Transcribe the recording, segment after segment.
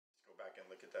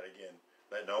hit that again.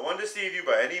 Let no one deceive you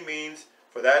by any means,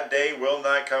 for that day will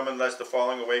not come unless the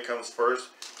falling away comes first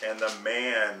and the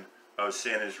man of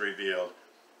sin is revealed.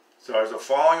 So there's a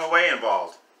falling away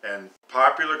involved. And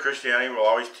popular Christianity will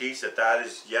always teach that that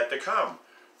is yet to come.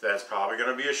 That's probably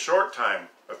going to be a short time,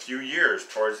 a few years,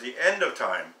 towards the end of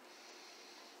time.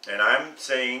 And I'm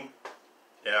saying,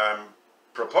 and I'm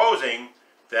proposing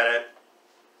that it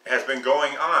has been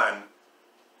going on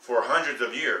for hundreds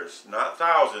of years, not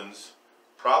thousands,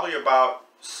 probably about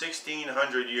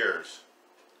 1,600 years.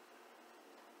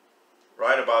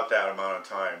 Right about that amount of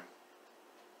time.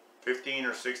 15 or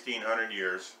 1,600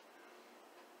 years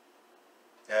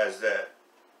has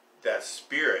that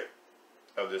spirit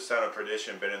of the son of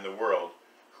perdition been in the world,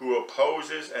 who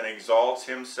opposes and exalts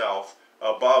himself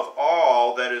above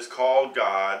all that is called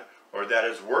God or that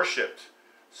is worshipped,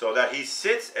 so that he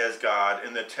sits as God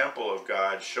in the temple of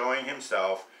God, showing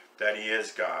himself that he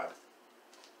is God.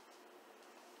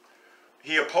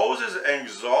 He opposes and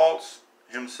exalts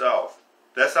himself.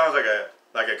 That sounds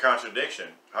like a contradiction.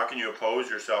 How can you oppose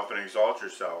yourself and exalt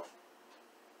yourself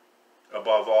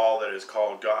above all that is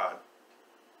called God,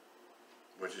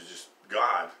 which is just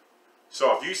God?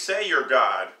 So if you say you're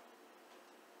God,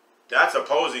 that's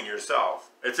opposing yourself.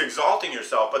 It's exalting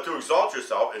yourself, but to exalt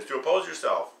yourself is to oppose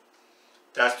yourself.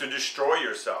 That's to destroy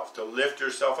yourself, to lift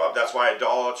yourself up. That's why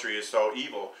idolatry is so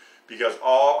evil, because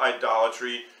all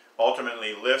idolatry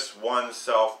ultimately lifts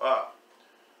oneself up.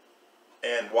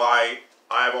 And why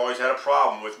I've always had a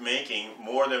problem with making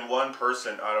more than one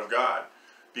person out of God.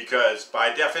 Because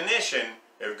by definition,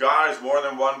 if God is more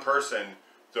than one person,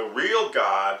 the real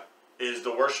God is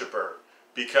the worshiper.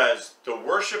 Because the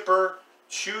worshiper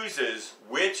chooses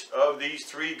which of these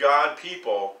three God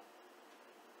people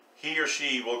he or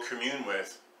she will commune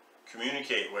with,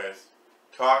 communicate with,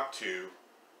 talk to,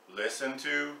 listen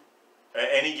to at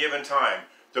any given time.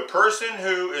 The person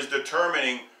who is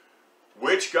determining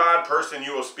which God person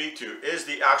you will speak to is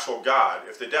the actual God.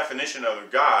 If the definition of a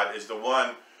God is the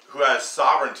one who has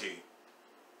sovereignty,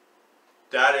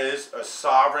 that is a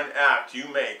sovereign act you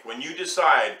make. When you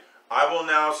decide, I will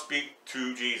now speak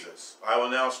to Jesus, I will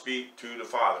now speak to the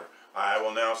Father, I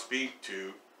will now speak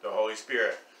to the Holy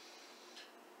Spirit,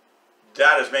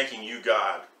 that is making you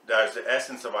God. That is the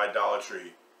essence of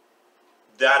idolatry.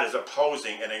 That is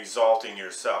opposing and exalting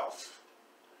yourself.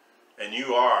 And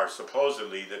you are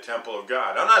supposedly the temple of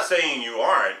God. I'm not saying you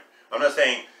aren't. I'm not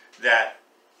saying that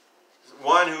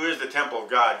one who is the temple of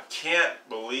God can't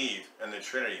believe in the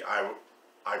Trinity.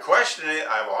 I question it.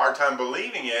 I have a hard time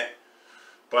believing it.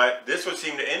 But this would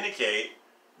seem to indicate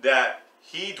that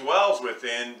he dwells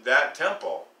within that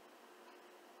temple.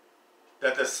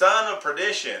 That the son of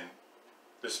perdition,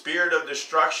 the spirit of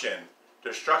destruction,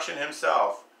 destruction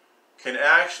himself, can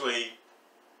actually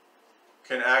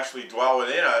dwell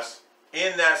within us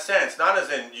in that sense. Not as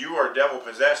in you are devil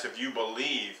possessed if you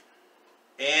believe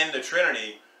in the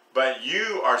Trinity, but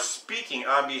you are speaking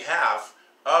on behalf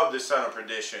of the son of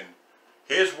perdition.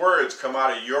 His words come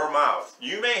out of your mouth.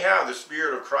 You may have the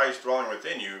Spirit of Christ dwelling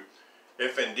within you,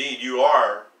 if indeed you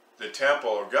are the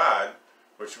temple of God,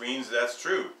 which means that's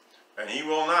true. And he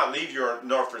will not leave you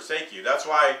nor forsake you. That's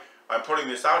why I'm putting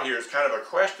this out here as kind of a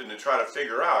question to try to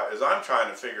figure out, as I'm trying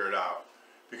to figure it out.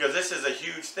 Because this is a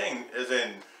huge thing, as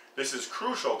in, this is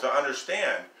crucial to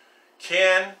understand.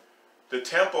 Can the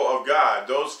temple of God,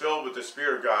 those filled with the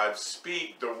Spirit of God,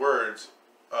 speak the words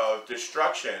of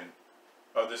destruction,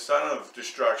 of the son of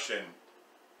destruction?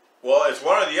 Well, it's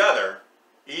one or the other.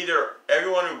 Either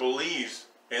everyone who believes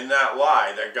in that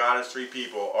lie, that God is three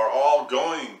people, are all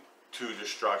going to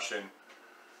destruction,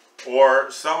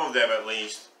 or some of them at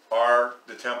least are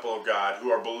the temple of God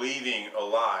who are believing a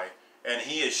lie, and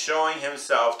he is showing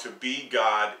himself to be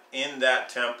God in that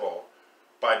temple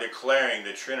by declaring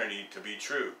the Trinity to be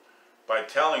true, by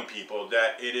telling people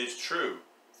that it is true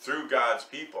through God's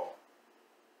people.